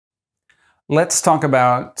Let's talk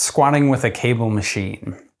about squatting with a cable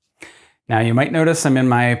machine. Now you might notice I'm in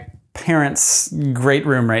my parents' great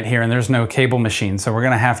room right here and there's no cable machine, so we're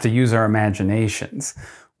gonna have to use our imaginations.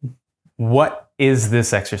 What is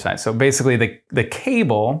this exercise? So basically the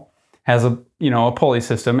cable has a pulley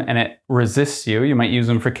system and it resists you. You might use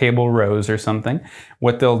them for cable rows or something.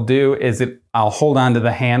 What they'll do is I'll hold on to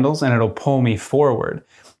the handles and it'll pull me forward.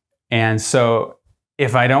 And so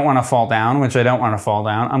if I don't want to fall down, which I don't want to fall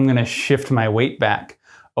down, I'm going to shift my weight back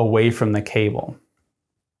away from the cable.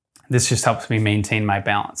 This just helps me maintain my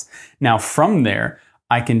balance. Now from there,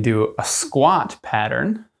 I can do a squat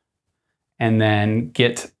pattern and then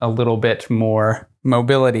get a little bit more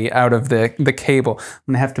mobility out of the cable.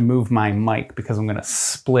 I'm gonna have to move my mic because I'm gonna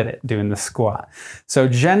split it doing the squat. So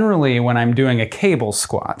generally when I'm doing a cable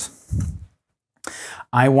squat,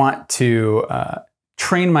 I want to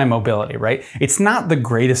train my mobility, right? It's not the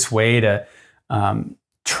greatest way to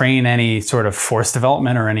train any sort of force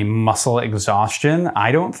development or any muscle exhaustion,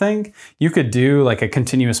 I don't think. You could do like a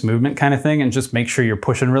continuous movement kind of thing and just make sure you're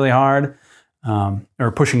pushing really hard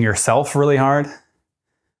or pushing yourself really hard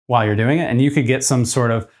while you're doing it, and you could get some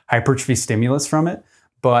sort of hypertrophy stimulus from it.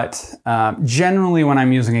 But generally when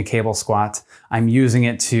I'm using a cable squat, I'm using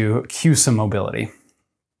it to cue some mobility.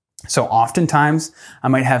 So oftentimes I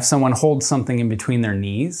might have someone hold something in between their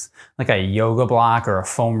knees, like a yoga block or a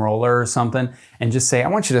foam roller or something, and just say, I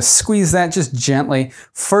want you to squeeze that just gently.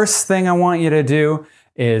 First thing I want you to do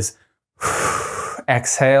is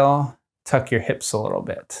exhale, tuck your hips a little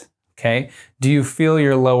bit. Okay, do you feel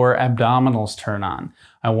your lower abdominals turn on?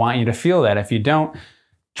 I want you to feel that. If you don't,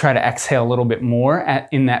 try to exhale a little bit more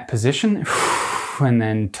in that position and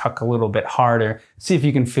then tuck a little bit harder. See if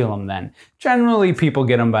you can feel them then. Generally, people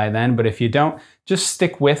get them by then, but if you don't, just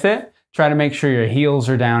stick with it. Try to make sure your heels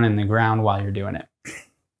are down in the ground while you're doing it.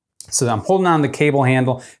 So I'm holding on the cable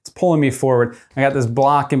handle. It's pulling me forward. I got this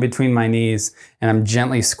block in between my knees and I'm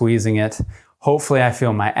gently squeezing it. Hopefully I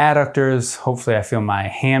feel my adductors, hopefully I feel my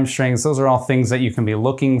hamstrings. Those are all things that you can be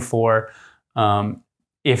looking for.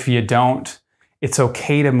 If you don't, it's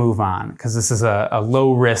okay to move on because this is a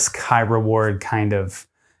low risk, high reward kind of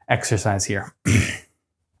exercise here.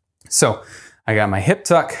 So I got my hip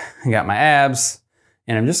tuck, I got my abs,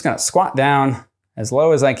 and I'm just gonna squat down as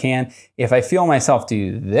low as I can. If I feel myself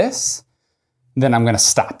do this, then I'm gonna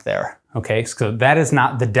stop there, okay? So that is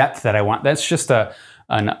not the depth that I want. That's just a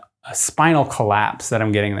spinal collapse that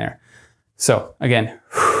I'm getting there. So again,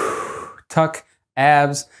 tuck,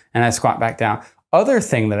 abs, and I squat back down. Other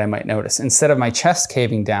thing that I might notice, instead of my chest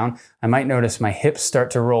caving down, I might notice my hips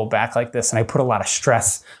start to roll back like this, and I put a lot of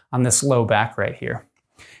stress on this low back right here.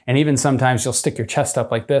 And even sometimes you'll stick your chest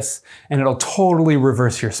up like this, and it'll totally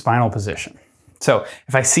reverse your spinal position. So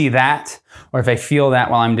if I see that, or if I feel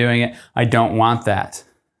that while I'm doing it, I don't want that.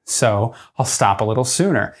 So I'll stop a little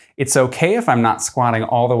sooner. It's okay if I'm not squatting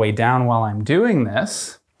all the way down while I'm doing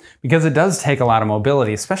this, because it does take a lot of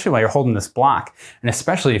mobility, especially while you're holding this block. And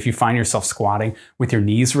especially if you find yourself squatting with your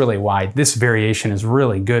knees really wide, this variation is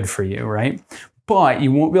really good for you, right? But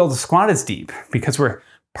you won't be able to squat as deep because we're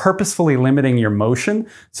purposefully limiting your motion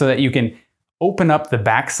so that you can open up the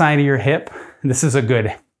backside of your hip. This is a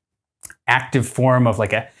good active form of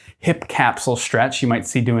like a hip capsule stretch. You might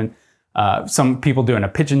see some people doing a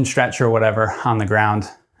pigeon stretch or whatever on the ground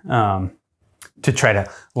to try to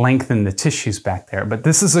lengthen the tissues back there. But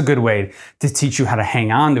this is a good way to teach you how to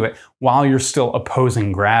hang on to it while you're still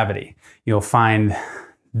opposing gravity. You'll find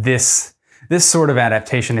this sort of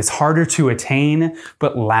adaptation is harder to attain,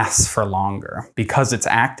 but lasts for longer because it's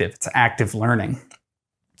active learning.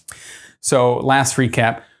 So last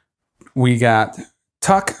recap, we got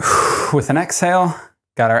tuck with an exhale,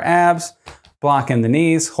 got our abs, blocking the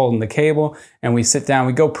knees, holding the cable, and we sit down.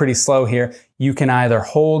 We go pretty slow here. You can either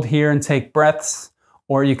hold here and take breaths,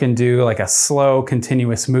 or you can do like a slow,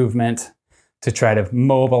 continuous movement to try to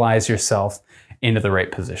mobilize yourself into the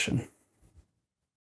right position.